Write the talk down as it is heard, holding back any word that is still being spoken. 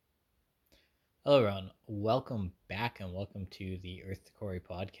Hello, everyone. Welcome back and welcome to the Earth to Corey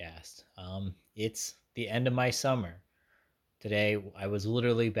podcast. It's the end of my summer. Today, I was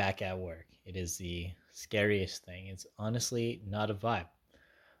literally back at work. It is the scariest thing. It's honestly not a vibe.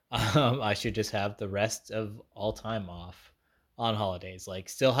 I should just have the rest of all time off on holidays. Like,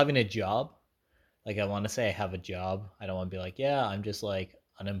 still having a job. Like, I want to say I have a job. I don't want to be like, yeah, I'm just like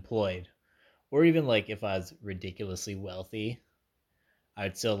unemployed. Or even like if I was ridiculously wealthy, I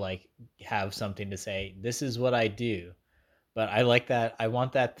would still like have something to say, this is what I do. But I like that. I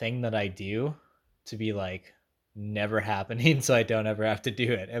want that thing that I do to be like never happening so I don't ever have to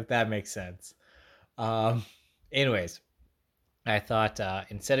do it, if that makes sense. Um, anyways, I thought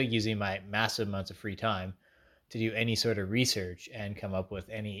instead of using my massive amounts of free time to do any sort of research and come up with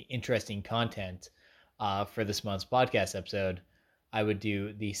any interesting content for this month's podcast episode, I would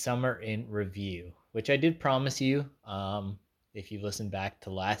do the summer in review, which I did promise you. If you listen back to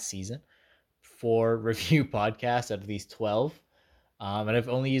last season, 4 review podcasts out of these 12, and I've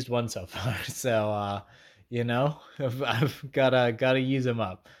only used one so far. So I've gotta use them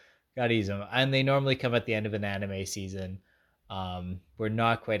up, gotta use them, and they normally come at the end of an anime season. We're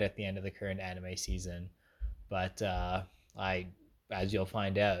not quite at the end of the current anime season, but I, as you'll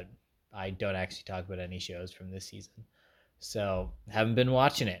find out, I don't actually talk about any shows from this season. So haven't been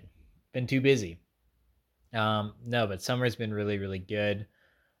watching it, been too busy. No, but summer's been really really good.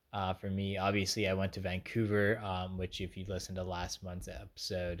 For me, obviously, I went to Vancouver, which if you listened to last month's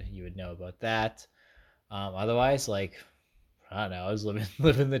episode, you would know about that. Otherwise, like I don't know, I was living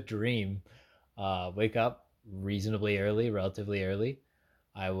living the dream. Wake up reasonably early, relatively early.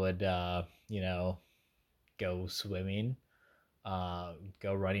 I would, go swimming,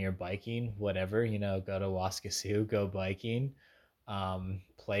 go running or biking, whatever. Go to Waskasiu, go biking,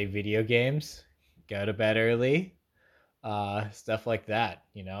 play video games, go to bed early, stuff like that.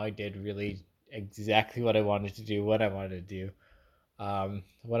 I did really exactly what I wanted to do, what I wanted to do.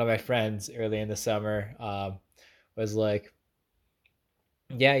 One of my friends early in the summer was like,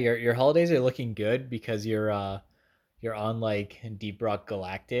 "Yeah, your holidays are looking good because you're on like Deep Rock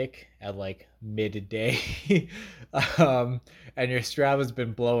Galactic at like midday, and your Strava's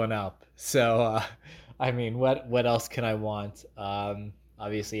been blowing up. So, I mean, what else can I want?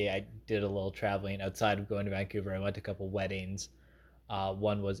 Obviously, I did a little traveling outside of going to Vancouver. I went to a couple weddings.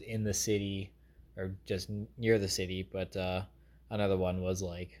 One was in the city, or just near the city, but another one was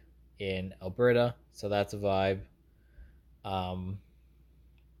like in Alberta. So that's a vibe. Um,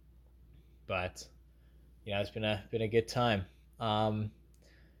 but it's been a good time. Um,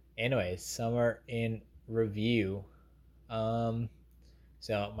 Anyways, summer in review. Um,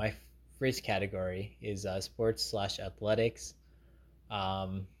 so my first category is sports slash athletics.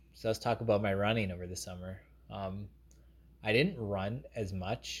 So let's talk about my running over the summer. Um, I didn't run as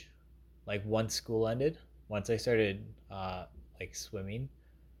much, like once school ended. Once I started like swimming,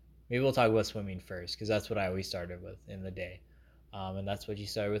 maybe we'll talk about swimming first because that's what I always started with in the day, and that's what you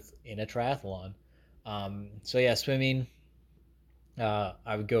start with in a triathlon. So yeah, swimming.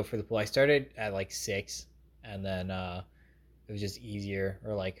 I would go for the pool. I started at like 6, and then it was just easier.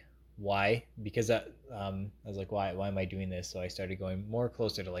 Or like why? Because I was like, why am I doing this? So I started going more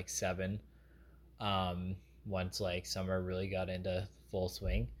closer to like 7. Once like summer really got into full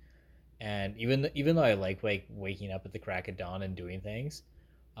swing, and even though I like waking up at the crack of dawn and doing things,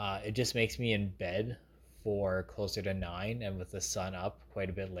 it just makes me in bed for closer to 9, and with the sun up quite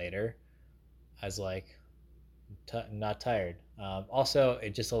a bit later, I was like, not tired. Also,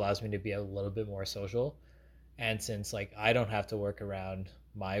 it just allows me to be a little bit more social. And since like I don't have to work around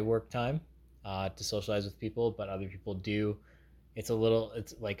my work time to socialize with people, but other people do, it's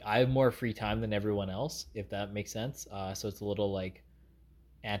like I have more free time than everyone else, if that makes sense. So it's a little like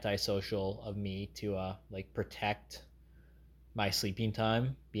antisocial of me to like protect my sleeping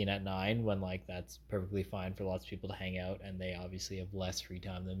time being at 9 when like that's perfectly fine for lots of people to hang out and they obviously have less free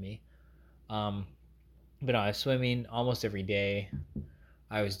time than me. Um, but no, I was swimming almost every day.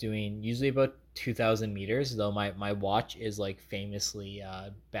 I was doing usually about 2,000 meters, though my watch is like famously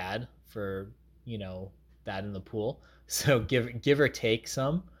bad for that in the pool. So give or take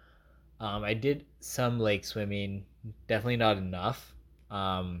some. I did some lake swimming, definitely not enough.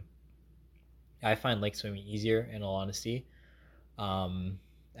 Um, I find lake swimming easier in all honesty, um,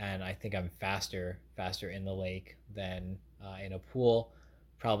 and I think I'm faster in the lake than in a pool.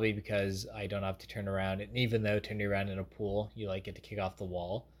 Probably because I don't have to turn around, and even though turning around in a pool, you like get to kick off the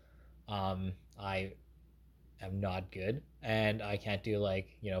wall. I am not good, and I can't do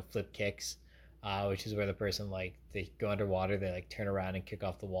like flip kicks, which is where the person like they go underwater, they like turn around and kick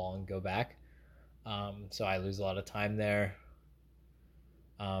off the wall and go back. So I lose a lot of time there.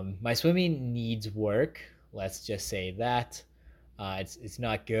 My swimming needs work. Let's just say that it's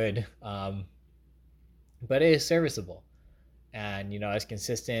not good, but it is serviceable. And I was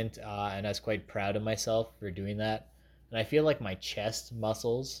consistent, and I was quite proud of myself for doing that. And I feel like my chest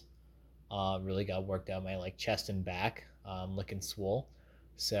muscles really got worked out. My like chest and back looking swole,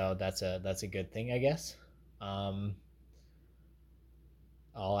 so that's a good thing, I guess. Um,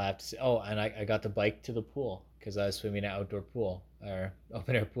 all I have to say. Oh, and I got the bike to the pool because I was swimming at outdoor pool or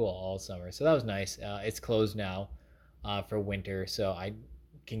open air pool all summer, so that was nice. It's closed now for winter, so I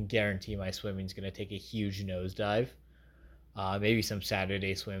can guarantee my swimming's gonna take a huge nosedive. Maybe some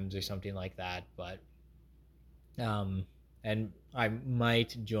Saturday swims or something like that, but um, and I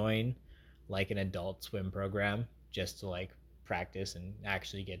might join like an adult swim program just to like practice and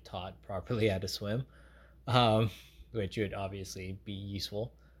actually get taught properly how to swim, um, which would obviously be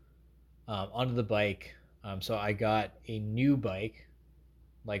useful. Onto the bike. So I got a new bike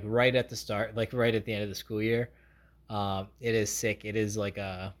like right at the start, like right at the end of the school year. It is sick. It is like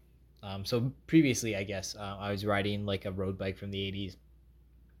a so previously, I guess I was riding like a road bike from the '80s,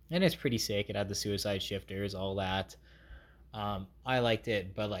 and it's pretty sick. It had the suicide shifters, all that. I liked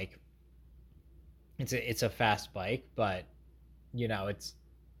it, but like it's a fast bike, but it's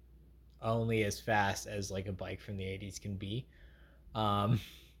only as fast as like a bike from the '80s can be. Um,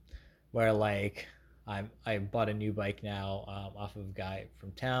 where like I bought a new bike now off of a guy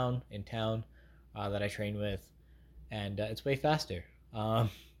from town in town that I train with, and it's way faster.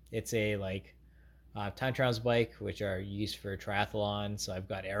 It's a like time trials bike, which are used for triathlon. So I've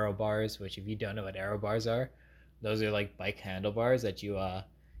got aero bars, which if you don't know what aero bars are, those are like bike handlebars that you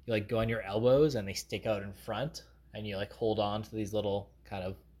like go on your elbows and they stick out in front, and you like hold on to these little kind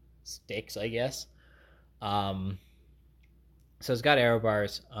of sticks, I guess. Um, so it's got aero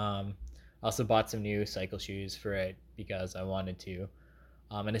bars. I also bought some new cycle shoes for it because I wanted to.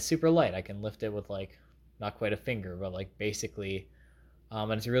 And it's super light. I can lift it with like not quite a finger, but like basically,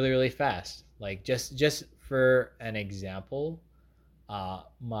 and it's really really fast. Like just for an example,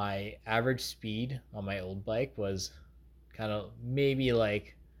 my average speed on my old bike was kind of maybe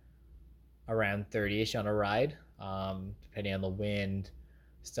like around 30ish on a ride, depending on the wind,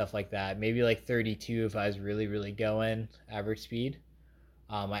 stuff like that. Maybe like 32 if I was really really going average speed.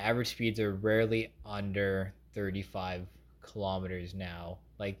 My average speeds are rarely under 35 kilometers now,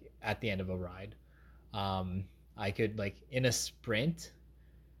 like at the end of a ride. I could like in a sprint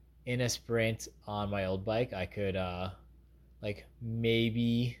on my old bike, I could like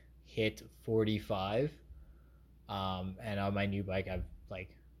maybe hit 45. And on my new bike, I've like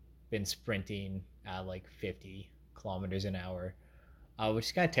been sprinting at like 50 kilometers an hour, which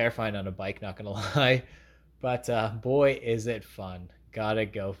is kind of terrifying on a bike, not gonna lie. But boy, is it fun! Gotta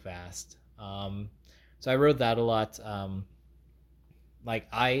go fast. So I rode that a lot. Like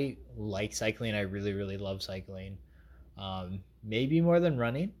I like cycling. I really, really love cycling. Maybe more than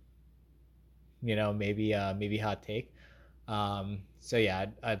running. Maybe hot take. So yeah,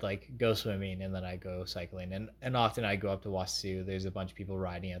 I'd like go swimming and then I go cycling, and often I go up to Wasu. There's a bunch of people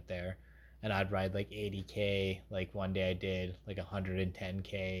riding out there, and I'd ride like 80K. Like one day I did like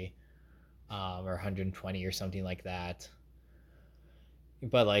 110K, or 120 or something like that.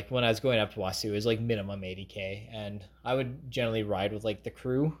 But like when I was going up to Wasu, it was like minimum 80K, and I would generally ride with like the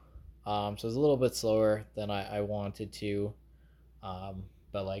crew. So it was a little bit slower than I wanted to, um,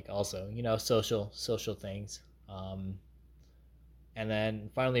 but like also social things. And then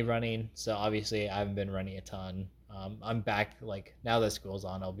finally running. So obviously I haven't been running a ton. I'm back like now that school's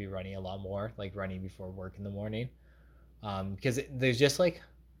on, I'll be running a lot more, like running before work in the morning. Because there's just like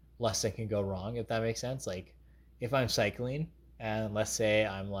less that can go wrong if that makes sense. Like if I'm cycling and let's say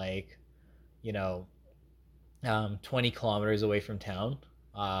I'm like you know 20 kilometers away from town,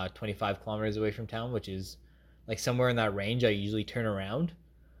 25 kilometers away from town, which is like somewhere in that range, I usually turn around,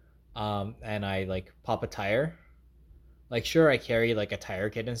 and I like pop a tire. Like sure, I carry like a tire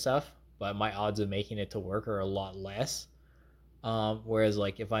kit and stuff, but my odds of making it to work are a lot less. Whereas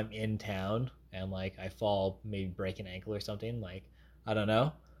like if I'm in town and like I fall, maybe break an ankle or something, like I don't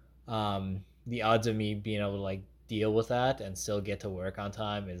know, the odds of me being able to like deal with that and still get to work on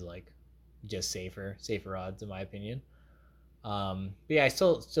time is like just safer odds in my opinion. But yeah, I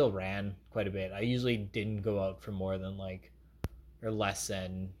still ran quite a bit. I usually didn't go out for more than like or less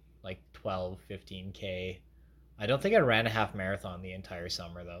than like 12, 15K. I don't think I ran a half marathon the entire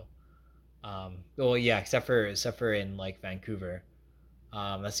summer though. Well, yeah, except for in like Vancouver.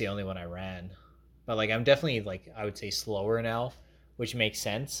 That's the only one I ran. But like I'm definitely like I would say slower now, which makes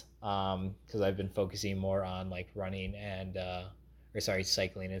sense. Because I've been focusing more on like running and or sorry,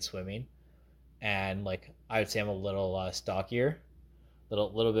 cycling and swimming, and like I would say I'm a little stockier.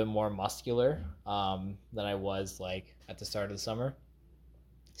 little bit more muscular than I was like at the start of the summer.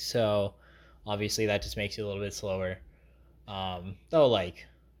 So obviously that just makes you a little bit slower. Though like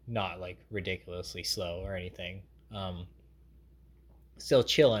not like ridiculously slow or anything. Um, Still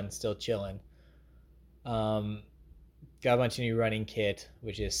chilling, still chilling. Um, got a bunch of new running kit,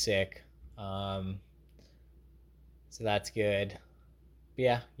 which is sick. Um, so that's good. But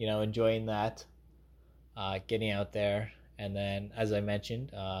yeah, enjoying that, getting out there, and then as I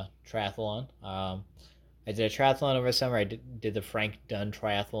mentioned, triathlon. I did a triathlon over summer. I did the Frank Dunn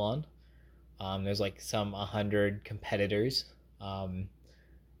triathlon. There's like some 100 competitors, um,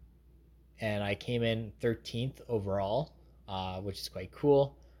 and I came in 13th overall, which is quite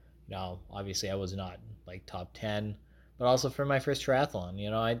cool. Obviously I was not like top 10, but also for my first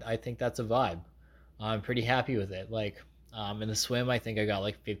triathlon, I think that's a vibe. I'm pretty happy with it. Like in the swim, I think I got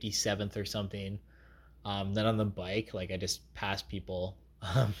like 57th or something. Then on the bike, like I just passed people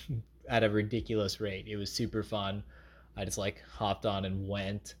at a ridiculous rate. It was super fun. I just like hopped on and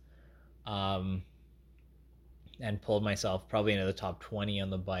went. Um, and pulled myself probably into the top 20 on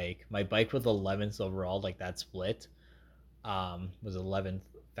the bike. My bike was 11th overall, like that split was 11th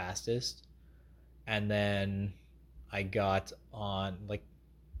fastest. And then I got on, like,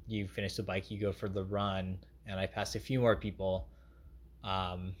 you finish the bike, you go for the run, and I passed a few more people.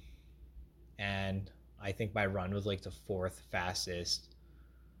 Um, and I think my run was like the fourth fastest,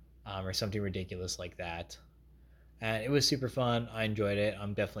 or something ridiculous like that. And it was super fun. I enjoyed it.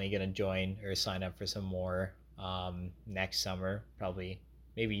 I'm definitely gonna join or sign up for some more next summer. Probably,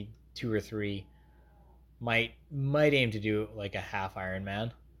 maybe two or three. Might aim to do like a half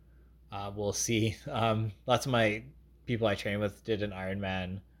Ironman. We'll see. Lots of my people I train with did an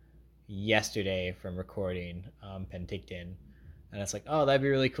Ironman yesterday from recording Penticton, and it's like, oh, that'd be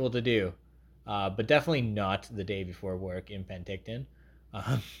really cool to do. But definitely not the day before work in Penticton.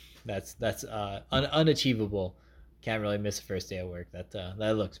 Um, that's unachievable. Can't really miss the first day of work.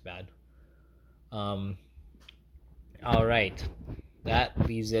 That looks bad. Um, all right, that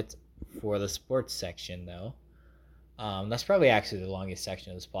leaves it for the sports section, though. That's probably actually the longest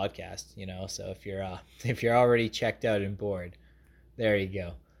section of this podcast. So if you're if you're already checked out and bored, there you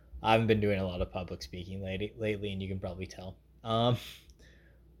go. I haven't been doing a lot of public speaking lately, and you can probably tell.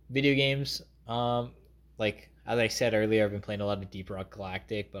 Video games. Like as I said earlier, I've been playing a lot of Deep Rock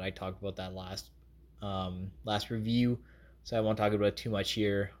Galactic, but I talked about that last review, so I won't talk about it too much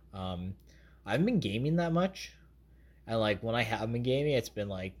here. I haven't been gaming that much, and like when I have been gaming, it's been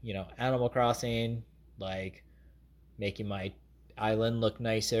like Animal Crossing, like making my island look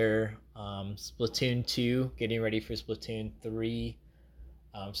nicer. Splatoon 2, getting ready for Splatoon 3.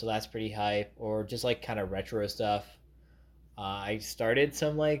 So that's pretty hype. Or just like kind of retro stuff. I started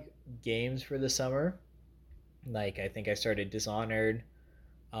some like games for the summer. Like I think I started Dishonored,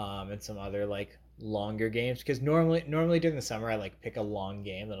 and some other like longer games. Because normally during the summer I like pick a long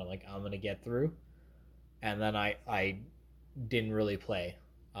game that I'm gonna get through, and then I didn't really play.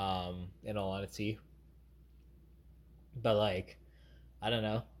 In all honesty, but like I don't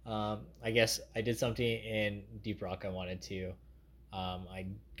know. I guess I did something in Deep Rock I wanted to. I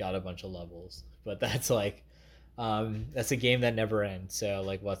got a bunch of levels, but that's a game that never ends. So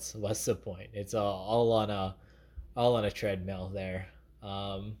like, what's the point? It's all on a treadmill there.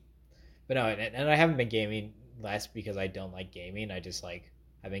 Um, but no, and I haven't been gaming less because I don't like gaming. I just like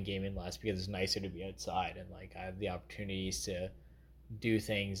I've been gaming less because it's nicer to be outside and like I have the opportunities to do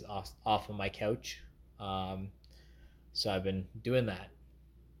things off of my couch. Um, so I've been doing that.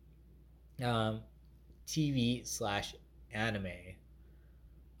 Um, TV/anime.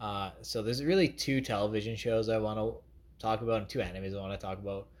 So there's really two television shows I want to talk about and two animes I want to talk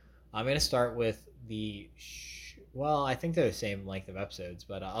about. I'm gonna start with well, I think they're the same length of episodes,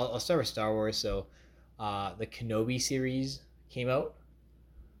 but I'll start with Star Wars. So, the Kenobi series came out,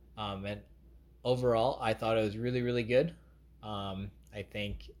 and overall, I thought it was really, really good. I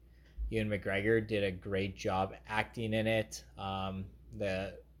think Ewan McGregor did a great job acting in it.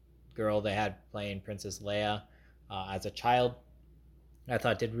 The girl they had playing Princess Leia as a child, I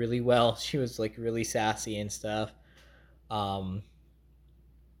thought did really well. She was like really sassy and stuff. Um,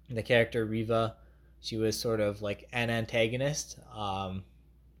 the character Riva, she was sort of like an antagonist,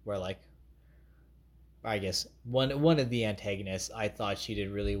 where like I guess one of the antagonists. I thought she did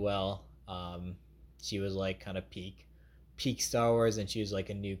really well. She was like kind of peak Star Wars, and she was like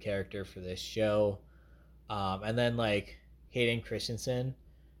a new character for this show. And then like Hayden Christensen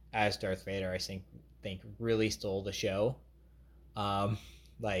as Darth Vader, I think really stole the show.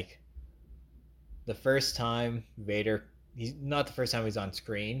 Like the first time Vader, he's not the first time he's on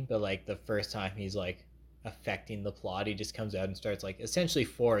screen, but like the first time he's like affecting the plot. He just comes out and starts like essentially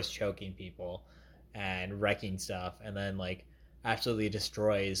force choking people and wrecking stuff, and then like absolutely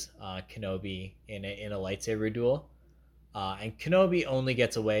destroys Kenobi in a lightsaber duel. And Kenobi only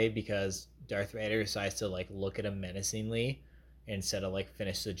gets away because Darth Vader decides to like look at him menacingly instead of like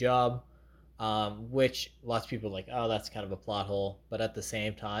finish the job. Which lots of people are like, oh, that's kind of a plot hole. But at the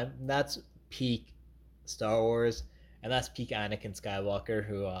same time, that's peak Star Wars, and that's peak Anakin Skywalker,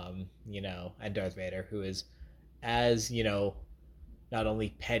 who and Darth Vader, who is as not only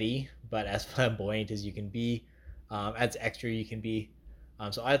petty but as flamboyant as you can be, as extra you can be.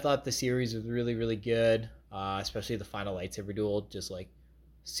 So I thought the series was really really good, especially the final lightsaber duel, just like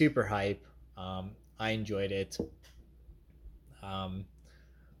super hype. I enjoyed it. Um,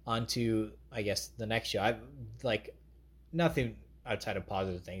 On to I guess the next show. I like nothing outside of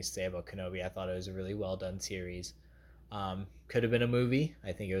positive things to say about Kenobi. I thought it was a really well done series. Could have been a movie.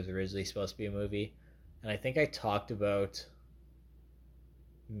 I think it was originally supposed to be a movie, and I think I talked about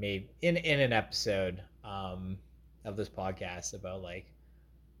maybe in an episode of this podcast about like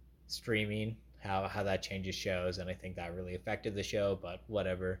streaming, how that changes shows, and I think that really affected the show. But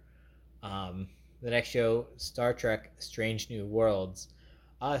whatever. The next show, Star Trek: Strange New Worlds.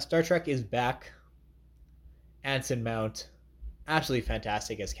 Star Trek is back. Anson Mount, absolutely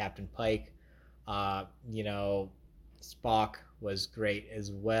fantastic as Captain Pike. Uh, you know, Spock was great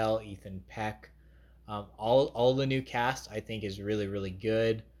as well. Ethan Peck. All the new cast I think is really really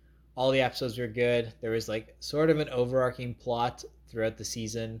good. All the episodes were good. There was like sort of an overarching plot throughout the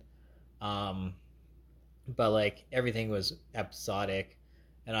season, um, but like everything was episodic,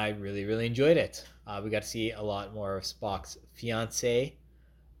 and I really really enjoyed it. We got to see a lot more of Spock's fiance,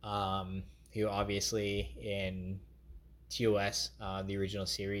 um, who obviously in TOS, the original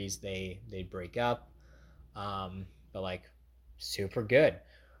series, they break up, but like super good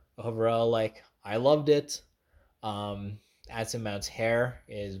overall. Like I loved it. Um, Anson Mount's hair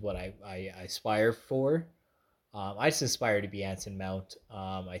is what I aspire for. I just aspire to be Anson Mount.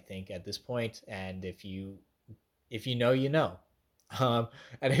 I think at this point, and if you know, you know.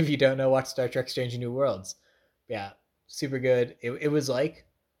 And if you don't know, watch Star Trek: Strange New Worlds. Yeah, super good. It was like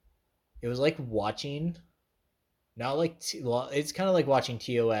watching, not like well, it's kind of like watching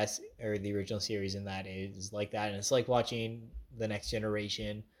TOS or the original series, in that it is like that, and it's like watching the Next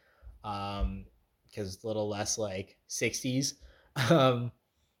Generation, because it's a little less like 60s. um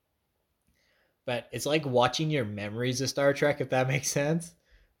but it's like watching your memories of Star Trek, if that makes sense.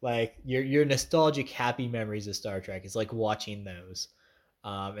 Like your nostalgic happy memories of Star Trek, it's like watching those,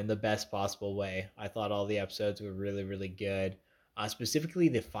 in the best possible way. I thought all the episodes were really really good, specifically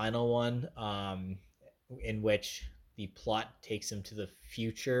the final one, in which the plot takes him to the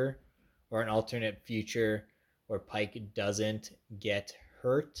future, or an alternate future where Pike doesn't get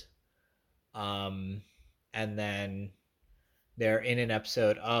hurt. Um, and then they're in an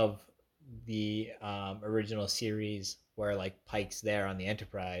episode of the original series where like Pike's there on the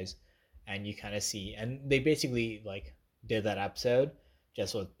Enterprise, and you kind of see, and they basically like did that episode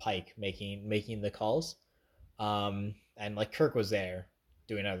just with Pike making the calls, and like Kirk was there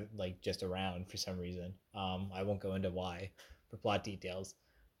doing like just around for some reason. I won't go into why for plot details,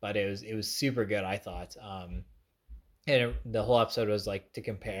 but it was super good, I thought. The whole episode was like to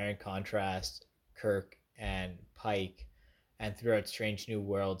compare and contrast Kirk and Pike. And throughout Strange New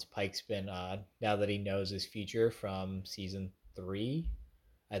Worlds, Pike's been, now that he knows his future from season 3,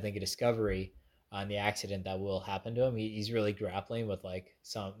 I think, a Discovery, on the accident that will happen to him. He's really grappling with like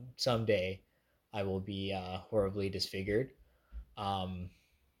someday I will be horribly disfigured. Um,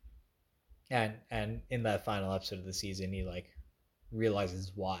 and in that final episode of the season, he like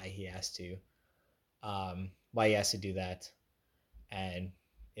realizes why he has to do that, and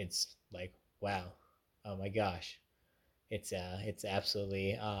it's like, wow, oh my gosh, it's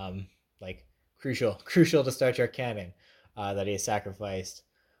absolutely, like crucial to Star Trek canon, that he has sacrificed.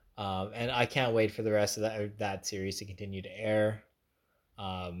 And I can't wait for the rest of that series to continue to air.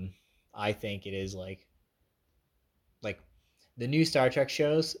 Um, I think it is like the new Star Trek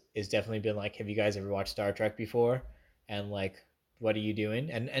shows is definitely been like, have you guys ever watched Star Trek before? And like, what are you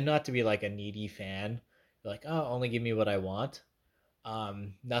doing? And not to be like a needy fan, like, oh, only give me what I want.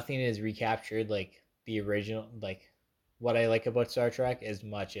 Nothing is recaptured like the original, like what I like about Star Trek as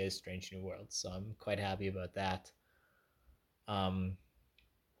much as Strange New Worlds. So I'm quite happy about that. Um,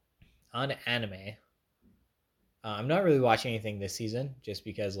 on anime, I'm not really watching anything this season just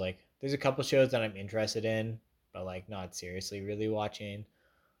because like there's a couple shows that I'm interested in, but like not seriously really watching.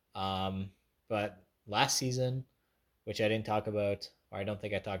 But last season, which I didn't talk about, or I don't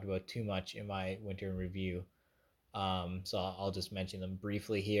think I talked about too much in my winter review, so I'll just mention them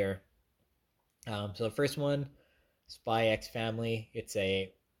briefly here. So the first one, Spy X Family. It's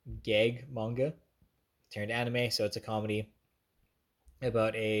a gag manga turned anime, so it's a comedy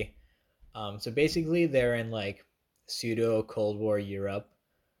about a so basically they're in like pseudo Cold War Europe.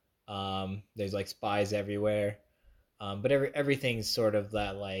 There's like spies everywhere. But everything's sort of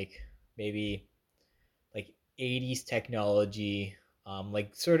that like maybe like 80s technology,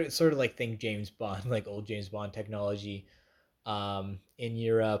 like sort of like think James Bond, like old James Bond technology, in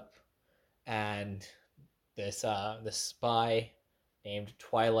Europe. And this spy named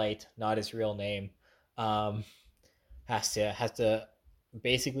Twilight, not his real name, um, has to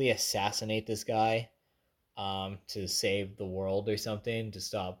basically assassinate this guy, to save the world or something, to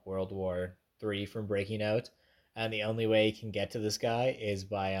stop World War III from breaking out. And the only way he can get to this guy is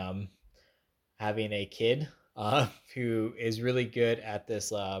by having a kid, who is really good at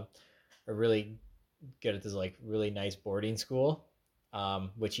this, or really good at this like really nice boarding school,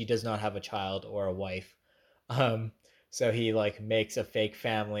 which he does not have a child or a wife. Um, so he like makes a fake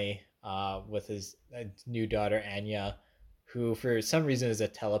family, with his new daughter Anya, who for some reason is a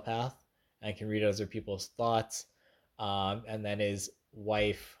telepath and can read other people's thoughts. And then his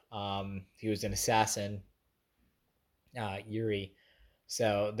wife, he was an assassin, Yuri.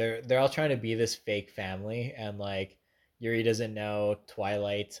 So they're all trying to be this fake family, and like Yuri doesn't know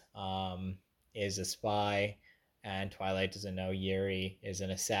Twilight, is a spy, and Twilight doesn't know Yuri is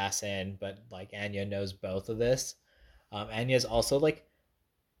an assassin, but like Anya knows both of this. Anya's also like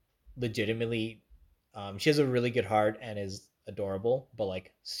legitimately, she has a really good heart and is adorable, but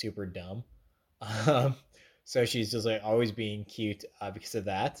like super dumb. Um, so she's just like always being cute, because of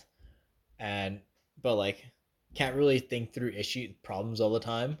that, and but like can't really think through issue problems all the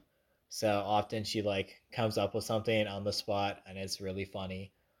time. So often she like comes up with something on the spot, and it's really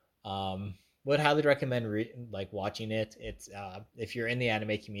funny. Would highly recommend like watching it. It's, if you're in the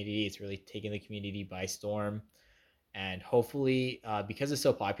anime community, it's really taking the community by storm. And hopefully, because it's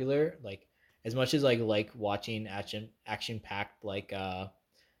so popular, like as much as like watching action packed like,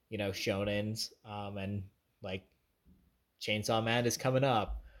 shonens, and like Chainsaw Man is coming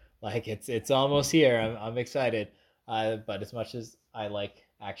up. Like it's almost here. I'm excited. But as much as I like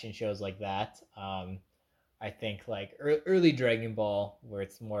action shows like that, I think like early Dragon Ball, where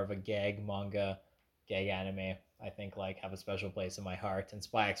it's more of a gag manga, gag anime, I think like have a special place in my heart. And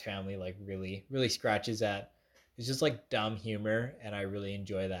Spy X Family like really scratches that. It's just like dumb humor, and I really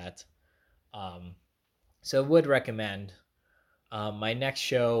enjoy that. Um, so would recommend. My next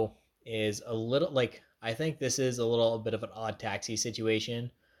show is a little like I think this is a little bit of an odd taxi situation,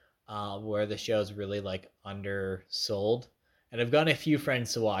 where the show's really like undersold, and I've gotten a few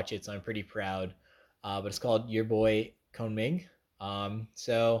friends to watch it, so I'm pretty proud. But it's called Your Boy Kunming.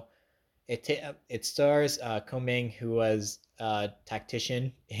 So it stars, Kunming, who was a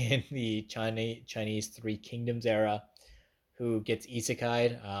tactician in the Chinese Three Kingdoms era, who gets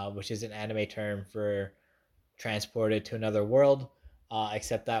isekai'd, which is an anime term for transported to another world,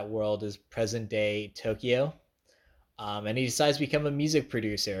 except that world is present day Tokyo. And he decides to become a music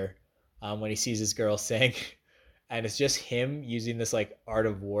producer, when he sees his girl sing. And it's just him using this like art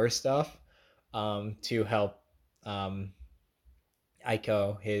of war stuff, to help, um,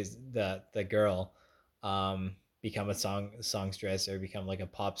 Aiko, the girl, become a songstress, or become like a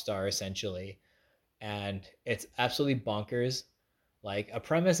pop star essentially. And it's absolutely bonkers, like a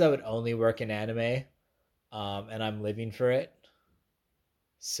premise that would only work in anime, and I'm living for it.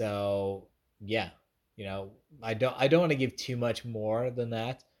 So yeah, I don't want to give too much more than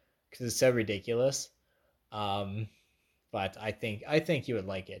that because it's so ridiculous. Um, but I think you would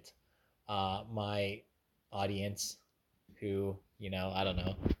like it. My audience, who I don't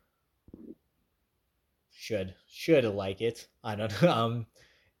know, should like it. I don't know.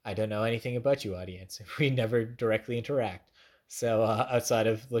 I don't know anything about you, audience. We never directly interact. So, outside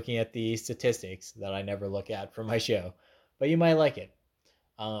of looking at the statistics that I never look at for my show, but you might like it.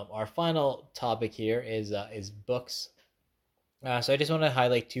 Our final topic here is books. So I just want to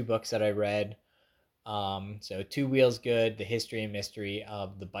highlight two books that I read. So Two Wheels Good: The History and Mystery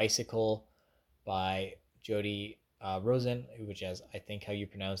of the Bicycle by Jody, Rosen, which is I think how you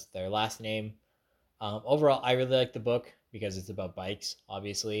pronounce their last name. Overall, I really like the book because it's about bikes,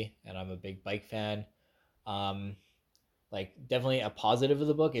 obviously, and I'm a big bike fan. Um, like definitely a positive of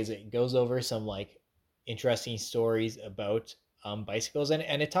the book is it goes over some like interesting stories about, bicycles,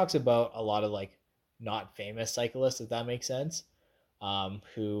 and it talks about a lot of like not famous cyclists, if that makes sense,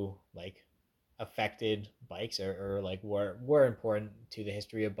 who like affected bikes, or like were important to the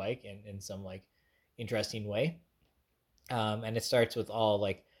history of bike in some like interesting way. And it starts with all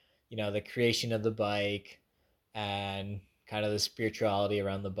like the creation of the bike, and kind of the spirituality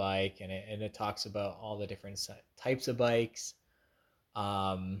around the bike, and it talks about all the different types of bikes,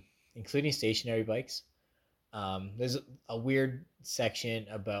 um, including stationary bikes. There's a weird section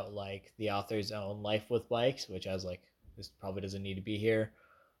about like the author's own life with bikes, which I was like, this probably doesn't need to be here.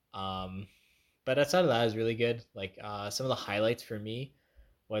 Um, but outside of that, it was really good. Like some of the highlights for me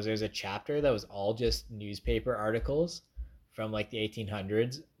was there's a chapter that was all just newspaper articles from like the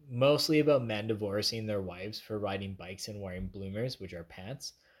 1800s, mostly about men divorcing their wives for riding bikes and wearing bloomers, which are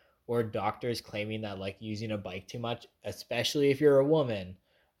pants, or doctors claiming that like using a bike too much, especially if you're a woman,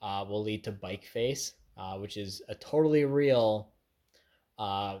 will lead to bike face, which is a totally real,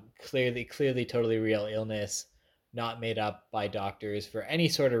 clearly totally real illness, not made up by doctors for any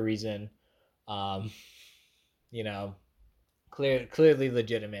sort of reason. Um, you know, clearly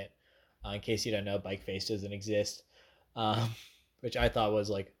legitimate. In case you don't know, bike face doesn't exist, um, which I thought was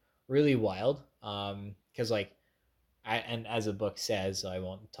like really wild. Because like, and as the book says, so I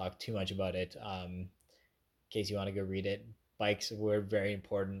won't talk too much about it. In case you want to go read it, bikes were very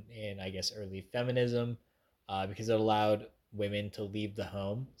important in, I guess, early feminism, because it allowed women to leave the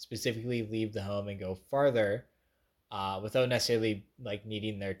home, specifically leave the home and go farther, without necessarily like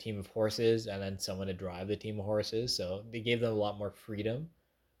needing their team of horses and then someone to drive the team of horses. So they gave them a lot more freedom,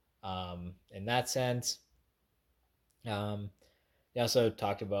 in that sense. Um, they also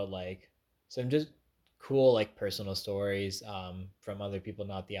talked about like some just cool like personal stories, from other people,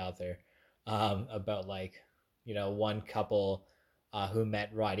 not the author, about like one couple, who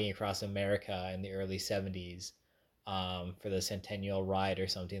met riding across America in the early 70s, for the Centennial Ride or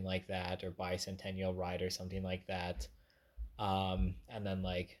something like that, or Bicentennial Ride or something like that, and then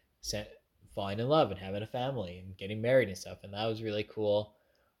like falling in love and having a family and getting married and stuff, and that was really cool.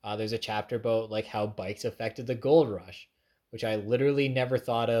 There's a chapter about like how bikes affected the gold rush, which I literally never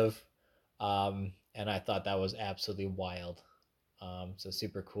thought of, and I thought that was absolutely wild. So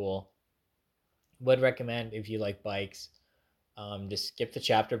super cool. Would recommend if you like bikes. Just skip the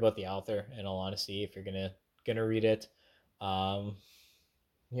chapter about the author. In all honesty, if you're gonna read it, um,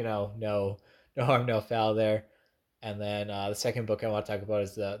 no harm, no foul there. And then the second book I want to talk about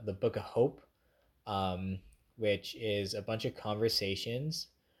is the Book of Hope, um, which is a bunch of conversations,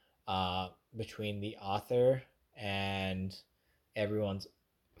 between the author and everyone's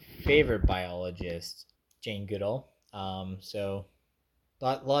favorite biologist, Jane Goodall. So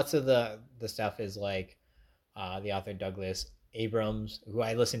lots of the stuff is like, the author Douglas Abrams, who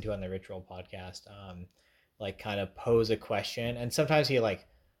I listen to on the Ritual podcast, like kind of pose a question, and sometimes he like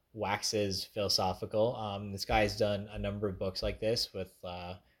waxes philosophical. This guy's done a number of books like this with,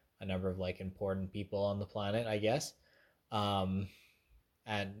 a number of like important people on the planet, I guess. Um,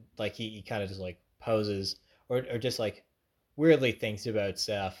 and like he kind of just like poses, or just like weirdly thinks about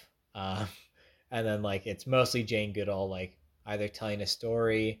stuff. And then like it's mostly Jane Goodall like either telling a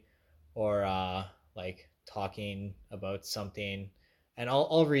story, or like talking about something, and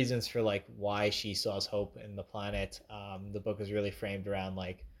all reasons for like why she still has hope in the planet. The book is really framed around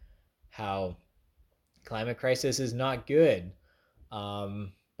like how climate crisis is not good,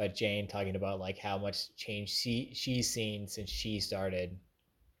 but Jane talking about like how much change she's seen since she started,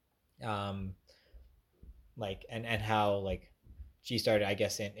 um, like and how like she started, I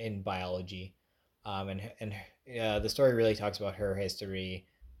guess, in biology, and the story really talks about her history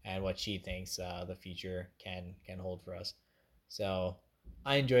and what she thinks, the future can hold for us. So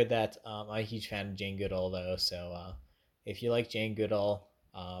I enjoyed that. I'm a huge fan of Jane Goodall though, so if you like Jane Goodall,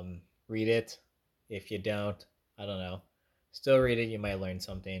 read it. If you don't, I don't know, still read it. You might learn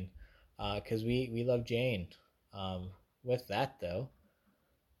something, because we love Jane. Um, with that though,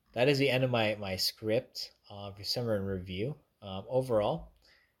 that is the end of my script, for summer in review. Overall,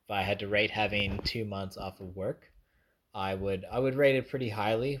 if I had to rate having 2 months off of work, I would rate it pretty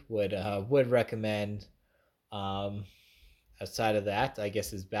highly. Would recommend. Um, Outside of that, I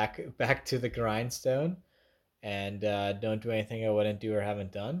guess is back to the grindstone, and don't do anything I wouldn't do or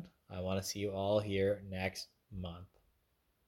haven't done. I want to see you all here next month.